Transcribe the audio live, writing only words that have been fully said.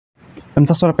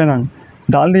Sasora penang.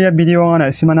 Dal dia video ngana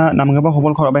simana namgaba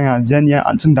hobol khorabanga jen ya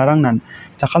anchung darang nan.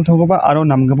 Chakal thogoba aro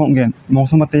namgaba ungen.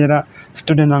 Mongsong matera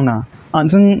student lang na.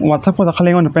 Anchung WhatsApp ko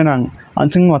jakhalengon penang.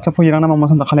 Anchung WhatsApp ko irang na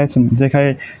mamasan jakhalechim.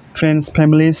 Jekai friends,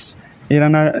 families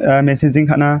irang na messaging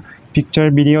khana,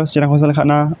 picture videos irang hosal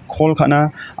khana, call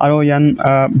khana aro yan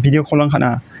video call lang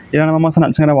khana. Irang na mamasan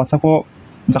anchung na WhatsApp ko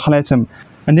jakhalechim.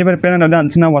 Andi ber penang da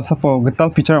anchung na WhatsApp ko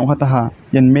Gital feature ong khataha.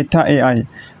 Yan Meta AI.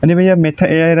 Andi ber ya Meta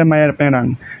AI ra mayar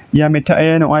penang. Ya Meta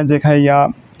AI no ai jekai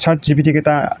ya chat GPT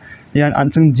kita yan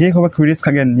anchung je ko ba queries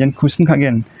khagen yan question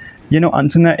khagen.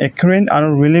 Answer na accurate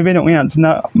aro relevant ong answer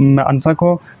na answer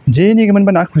ko je ni gaman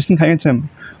ba na question khagen chem.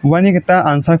 Wani kita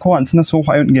answer ko answer na so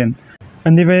khayon gen.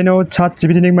 Andi ber no chat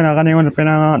GPT ning mana ga nengon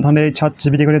penang thande chat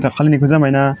GPT ko ja khalini kuza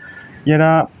maina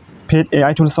yara paid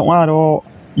AI tools ong aro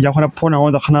ya khara phone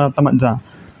ong ja khana tamanja.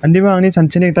 Andi ba angni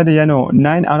sanchini kita de yano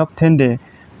 9 out of 10 de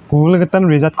Google gatan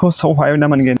result ko so hayo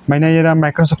naman gen. Maina yara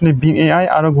Microsoft ni Bing AI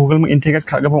aro Google mo integrate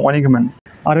khaga bo wani gaman.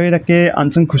 Aro yara ke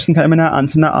answer question khay mana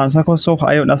answer ko so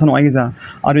hayo nasan wani giza.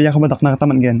 Aro ya khaba dakna kata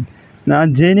man gen. Na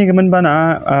je ni gaman ba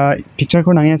na picture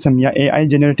ko nangya sam ya AI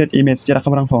generated image jara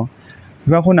khabarang ko.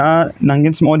 Wa ko na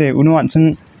nanggen sam ode uno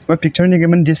answer wa picture ni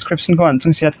gaman description ko answer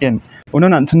siat gen.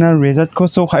 Uno answer na result ko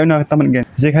so hayo na kata man gen.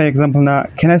 Je khay example na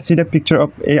can I see the picture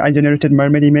of AI generated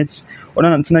mermaid image?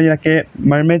 Uno answer na yara ke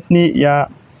mermaid ni ya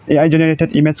AI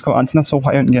generated image ko answer na so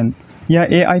hayon gen. Ya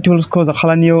AI tools ko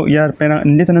zakhalaniyo ya penang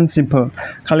indi tanan simple.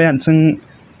 Kale answer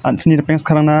ni pengs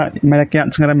karana mai ke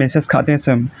answer ra message khate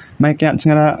sem. Mai ke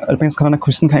answer ra pengs karana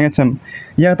question khaye sem.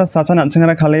 Ya ta sasan answer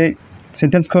ra kale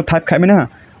sentence ko type khai mena.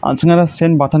 Answer ra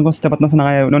send button ko step na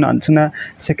sanaya non answer na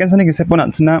second sani gise pon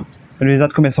answer na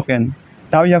result ko mesok gen.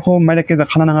 Taw ya ko mai ke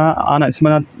zakhalana nga ana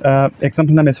ismana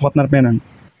example na mesok na penang.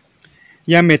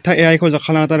 Ya Meta AI ko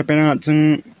zakhalana tar penang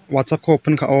answer WhatsApp ko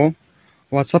open khao.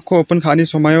 WhatsApp ko open khani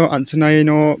somayo ansnai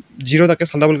no zero dake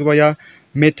saldabol gba ya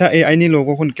Meta AI ni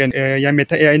logo kun ken ya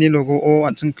Meta AI ni logo o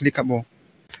ansung click khabo.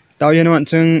 Taw yano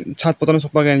ansung chat button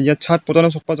sokpa gen ya chat button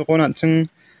sokpa jokon ansung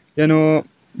yano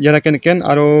yara ken ken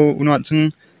aro uno ansung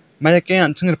maike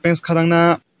ansung repengs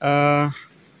kharangna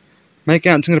maike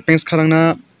ansung repengs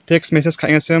kharangna text message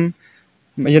khaingasem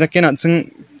yara ken ansung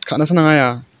khana sananga ya.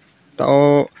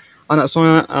 Taw anak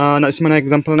songa anak simana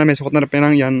example na mesokot na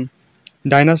penang yan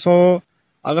dinosaur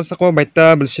agar sako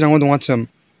baita belsirango dongachem.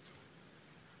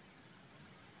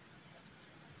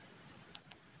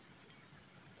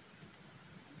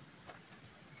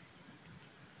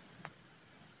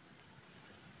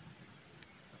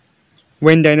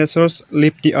 When dinosaurs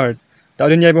left the earth.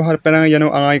 Tawdin yai bohar penang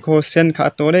yano angai ko sen kha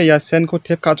atore ya sen ko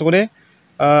tep kha atore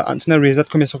ansna result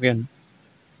ko mesoken.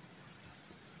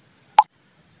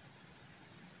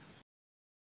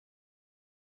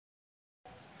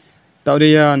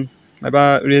 Tawdiyan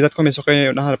maba result ko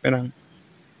mesoken na har penang.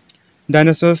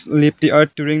 Dinosaurs lived the earth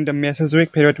during the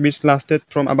Mesozoic period which lasted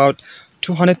from about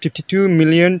 252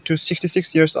 million to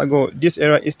 66 years ago. This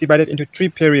era is divided into three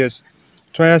periods.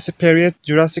 Triassic period,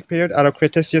 Jurassic period, and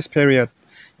Cretaceous period.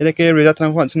 Ida ke result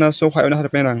rang ko ansna so khayo na har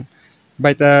penang.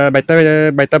 Baita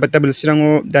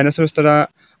belsirango dinosaurs tara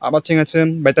abat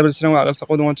chengachem baita belsirango agar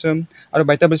sako dongachem aro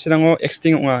baita belsirango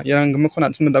extinct onga yarang gemo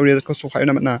khona ansna daw result ko so khayo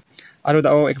na matna. Aro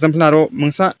dao example aro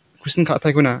mangsa question kha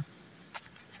thai kuna.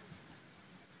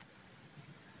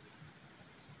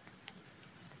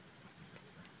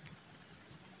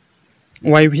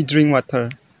 Why we drink water?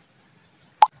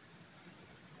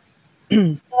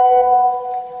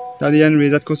 Tadian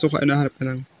result ko so khayo na har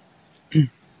penang.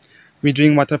 We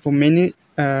drink water for many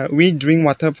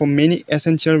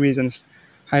essential reasons.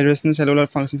 Hydration, cellular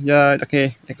functions. Ya,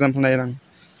 okay. Example na ilang.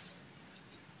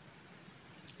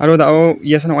 Aro dao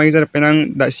yes na wangi jar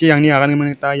penang da si yang ni agan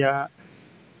ngi ta ya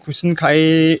question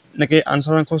kai nake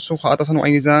answer ko so kha ta san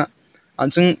wangi ja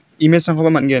ansung image sang ko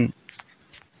ba man gen.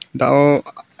 Dao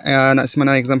na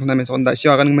simana example na mes on da si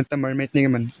agan ngi ta mermaid ni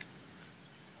man.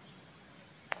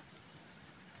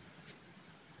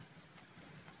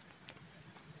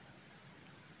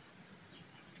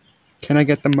 Can I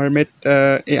get the mermaid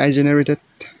AI generated?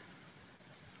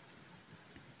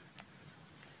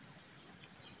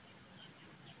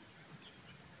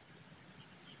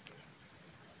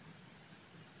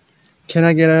 Can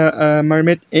I get a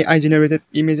mermaid AI generated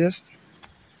images?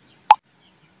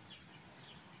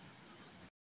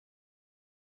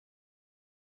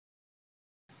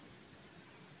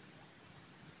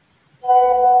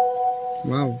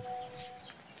 Wow.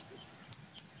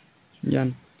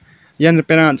 Yan. Yan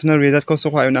pena answer result ko so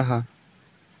khayo na ha.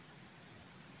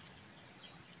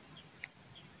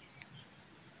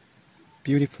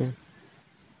 Beautiful.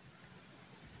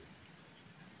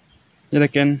 Yet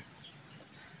again.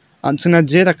 Anjingna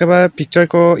je dakaba picture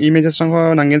ko images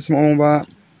rangko nanggen simo ba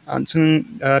anjing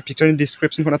picture ni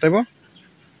description ko nataibo.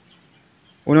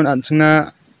 Unon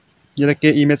anjingna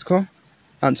yelake image ko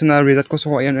anjingna result ko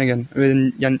so yan again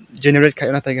yan generate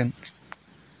kayo nataigen.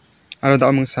 Aro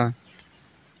da mungsa.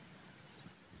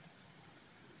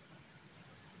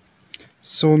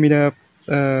 Show me the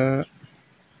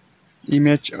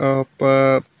image of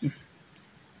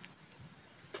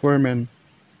poor man.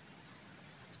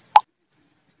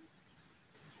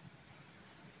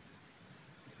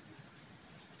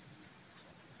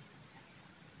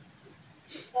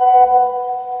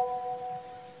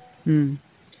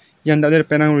 Yan daw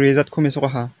penang result ko meso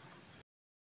ha.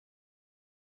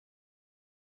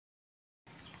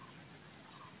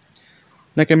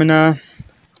 Na kemena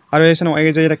aro esan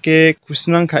oige jay rake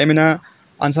kusnang kaimena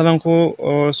ansalanko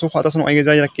so khata san oige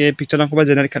jay rake picture lang ko ba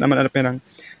generate kana man ar penang.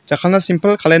 Jakhalna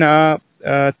simple khalena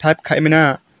type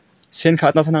kaimena sen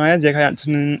khatna sana aya je kaya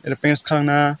ansin repengs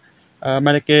khalangna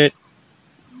malake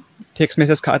text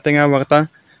message khatenga wakta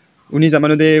uni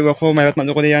zamano de wako mayat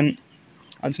manjoko de yan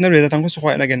ansin result angko so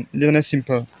khaya again dena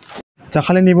simple.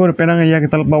 Jakhalin ni bor penang ya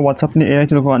Gital ba WhatsApp ni AI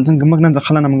chilo ko anjing gemak nan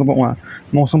jakhalan nam gebo nga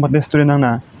mosong pate student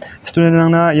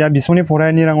nang na ya bisoni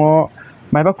porai ni rango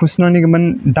maiba kusna ni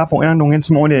geman da po enang dongen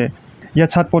smo de ya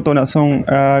chat poto na song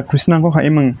kusna ko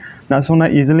khaimeng na song na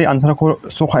easily answer ko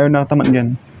so khayo na taman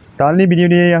gen dalni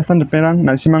video de ya san penang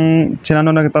na simang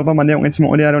channel na Gital ba mane ongen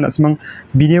smo de aro na simang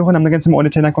video ko nam gen smo de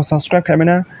channel ko subscribe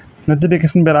khaimena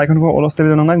notification bell icon ko olos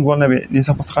tebe nang na gol nabe ni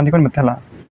so pasakan kon metela.